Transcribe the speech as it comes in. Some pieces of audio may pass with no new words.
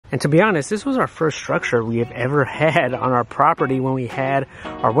And to be honest, this was our first structure we have ever had on our property when we had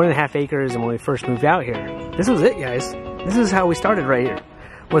our 1.5 acres and when we first moved out here. This was it, guys. This is how we started right here,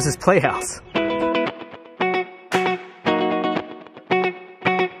 was this playhouse.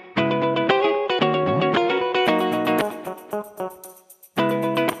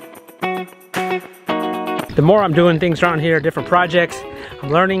 The more I'm doing things around here, different projects,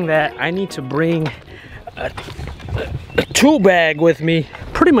 I'm learning that I need to bring a tool bag with me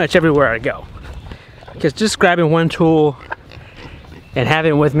pretty much everywhere I go. Because just grabbing one tool and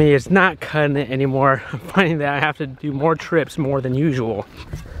having it with me is not cutting it anymore. I'm finding that I have to do more trips more than usual.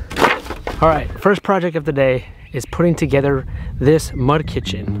 All right, first project of the day is putting together this mud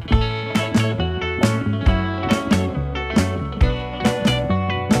kitchen.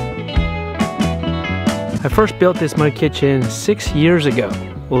 I first built this mud kitchen 6 years ago,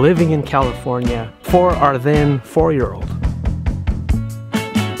 living in California for our then 4-year-old.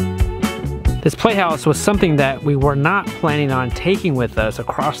 This playhouse was something that we were not planning on taking with us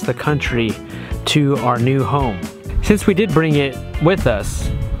across the country to our new home. Since we did bring it with us,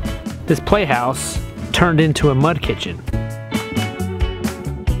 this playhouse turned into a mud kitchen.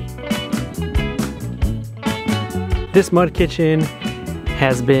 This mud kitchen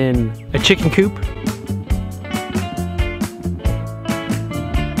has been a chicken coop,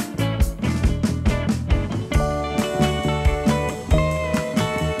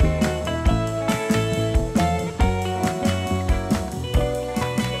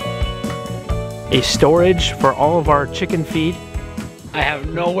 a storage for all of our chicken feed. I have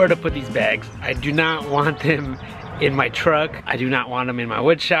nowhere to put these bags. I do not want them in my truck. I do not want them in my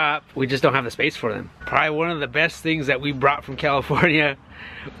wood shop. We just don't have the space for them. Probably one of the best things that we brought from California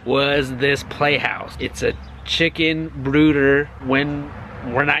was this playhouse. It's a chicken brooder when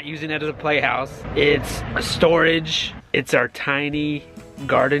we're not using it as a playhouse. It's a storage. It's our tiny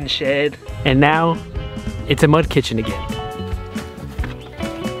garden shed. And now it's a mud kitchen again.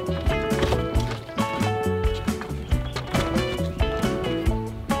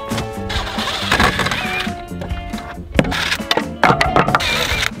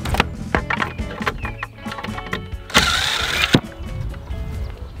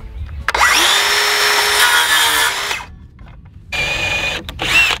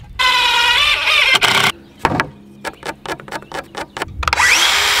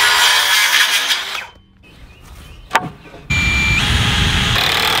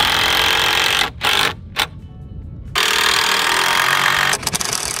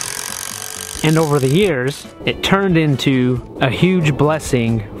 And over the years, it turned into a huge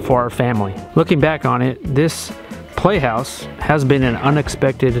blessing for our family. Looking back on it, this playhouse has been an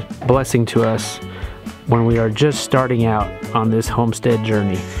unexpected blessing to us when we are just starting out on this homestead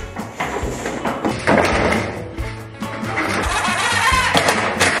journey.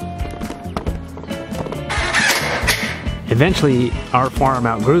 Eventually, our farm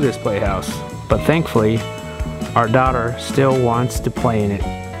outgrew this playhouse, but thankfully, our daughter still wants to play in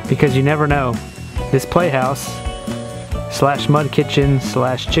it. Because you never know, this playhouse slash mud kitchen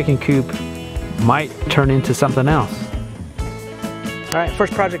slash chicken coop might turn into something else. All right,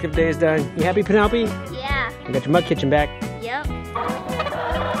 first project of the day is done. You happy, Penelope? Yeah. You got your mud kitchen back? Yep.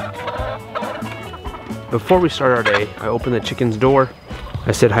 Before we start our day, I opened the chicken's door.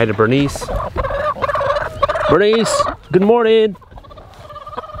 I said hi to Bernice. Bernice, good morning.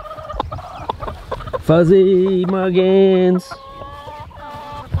 Fuzzy muggins.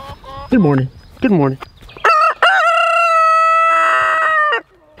 Good morning. Good morning.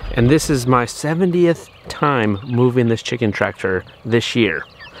 And this is my 70th time moving this chicken tractor this year.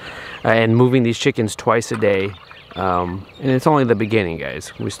 And moving these chickens twice a day. And it's only the beginning,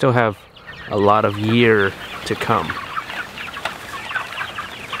 guys. We still have a lot of year to come.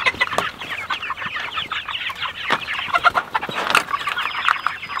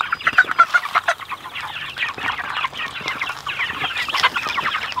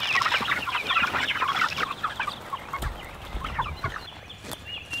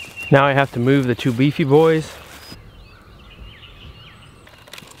 Now I have to move the 2 beefy boys.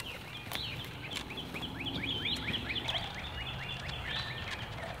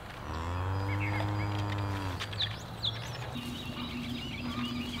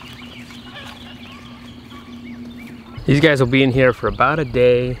 These guys will be in here for about a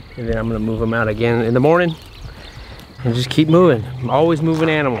day, and then I'm gonna move them out again in the morning and just keep moving. I'm always moving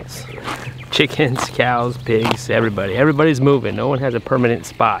animals. Chickens, cows, pigs, everybody. Everybody's moving. No one has a permanent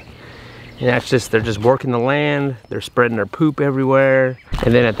spot. And that's just, they're just working the land, they're spreading their poop everywhere.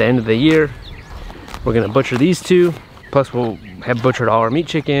 And then at the end of the year, we're gonna butcher these 2 Plus we'll have butchered all our meat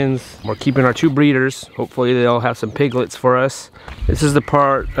chickens. We're keeping our 2 breeders. Hopefully they'll have some piglets for us. This is the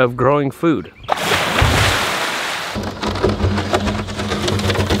part of growing food.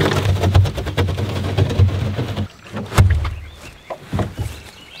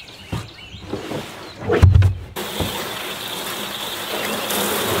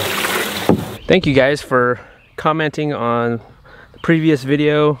 Thank you guys for commenting on the previous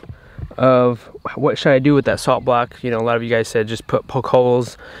video of what should I do with that salt block. You know, a lot of you guys said just poke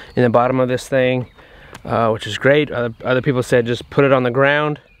holes in the bottom of this thing, which is great. Other people said just put it on the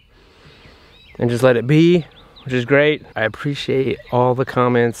ground and just let it be, which is great. I appreciate all the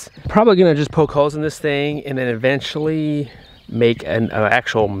comments. Probably gonna just poke holes in this thing and then eventually make an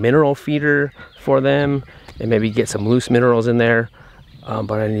actual mineral feeder for them and maybe get some loose minerals in there.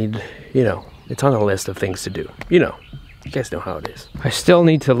 But I need, you know, it's on the list of things to do. You know, you guys know how it is. I still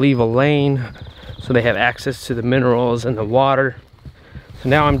need to leave a lane so they have access to the minerals and the water. So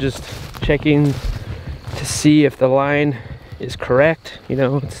now I'm just checking to see if the line is correct. You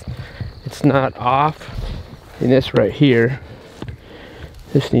know, it's not off. And this right here,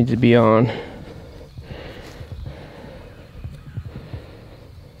 this needs to be on.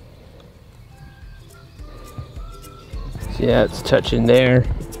 Yeah, it's touching there.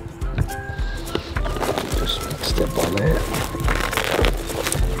 Just step on that.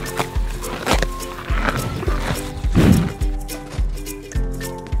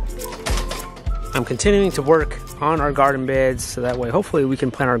 I'm continuing to work on our garden beds so that way hopefully we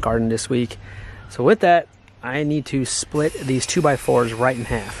can plant our garden this week. So with that, I need to split these 2x4s right in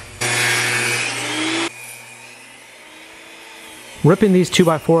half. Ripping these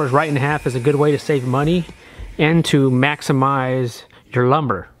 2x4s right in half is a good way to save money and to maximize your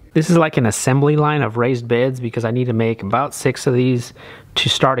lumber. This is like an assembly line of raised beds because I need to make about 6 of these to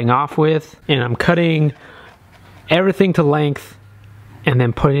starting off with, and I'm cutting everything to length and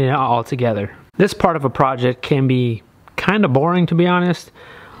then putting it all together. This part of a project can be kind of boring, to be honest,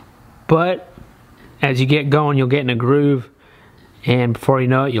 but as you get going you'll get in a groove, and before you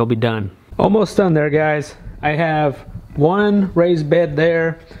know it you'll be done. Almost done there, guys. I have 1 raised bed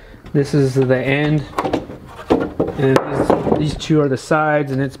there. This is the end. And these 2 are the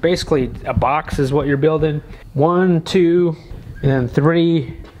sides, and it's basically a box is what you're building. 1, 2, and then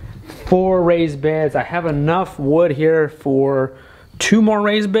 3, 4 raised beds. I have enough wood here for 2 more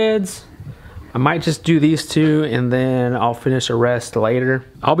raised beds. I might just do these 2 and then I'll finish the rest later.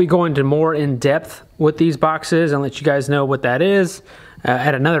 I'll be going to more in depth with these boxes and let you guys know what that is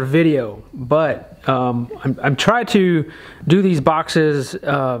at another video. But I'm trying to do these boxes,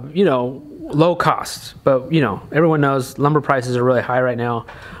 you know, low cost, but you know, everyone knows lumber prices are really high right now.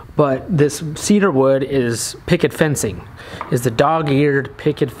 But this cedar wood is picket fencing, is the dog-eared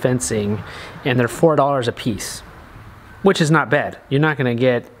picket fencing, and they're $4 a piece, which is not bad. You're not going to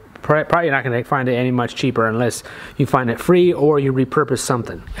get, probably not going to find it any much cheaper unless you find it free or you repurpose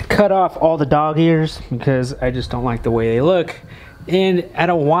something. I cut off all the dog ears because I just don't like the way they look, and I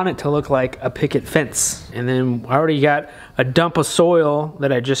don't want it to look like a picket fence. And then I already got a dump of soil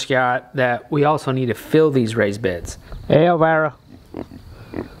that I just got that we also need to fill these raised beds. Hey Elvira,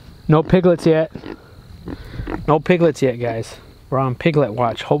 no piglets yet. No piglets yet, guys. We're on piglet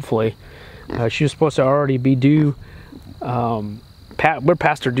watch, hopefully. She was supposed to already be due. We're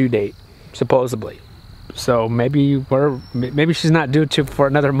past her due date, supposedly. So maybe she's not due for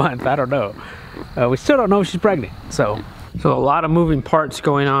another month. I don't know. We still don't know if she's pregnant. So a lot of moving parts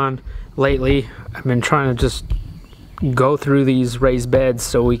going on lately. I've been trying to just go through these raised beds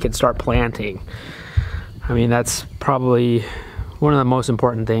so we can start planting. I mean, that's probably one of the most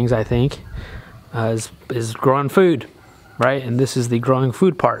important things, I think, is growing food, right? And this is the growing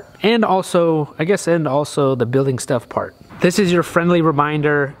food part. And also, I guess, and also the building stuff part. This is your friendly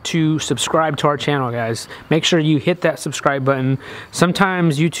reminder to subscribe to our channel, guys. Make sure you hit that subscribe button.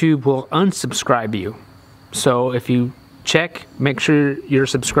 Sometimes YouTube will unsubscribe you. So if you check, make sure you're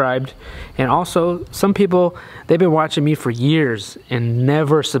subscribed. And also, some people, they've been watching me for years and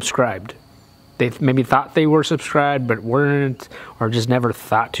never subscribed. They maybe thought they were subscribed but weren't, or just never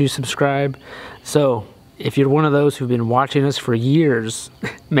thought to subscribe. So if you're one of those who've been watching us for years,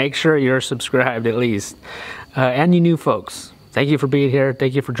 make sure you're subscribed at least. And you new folks, thank you for being here.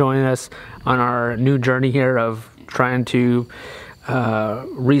 Thank you for joining us on our new journey here of trying to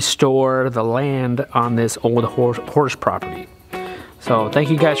restore the land on this old horse property. So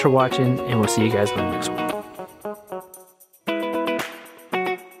thank you guys for watching, and we'll see you guys in the next one.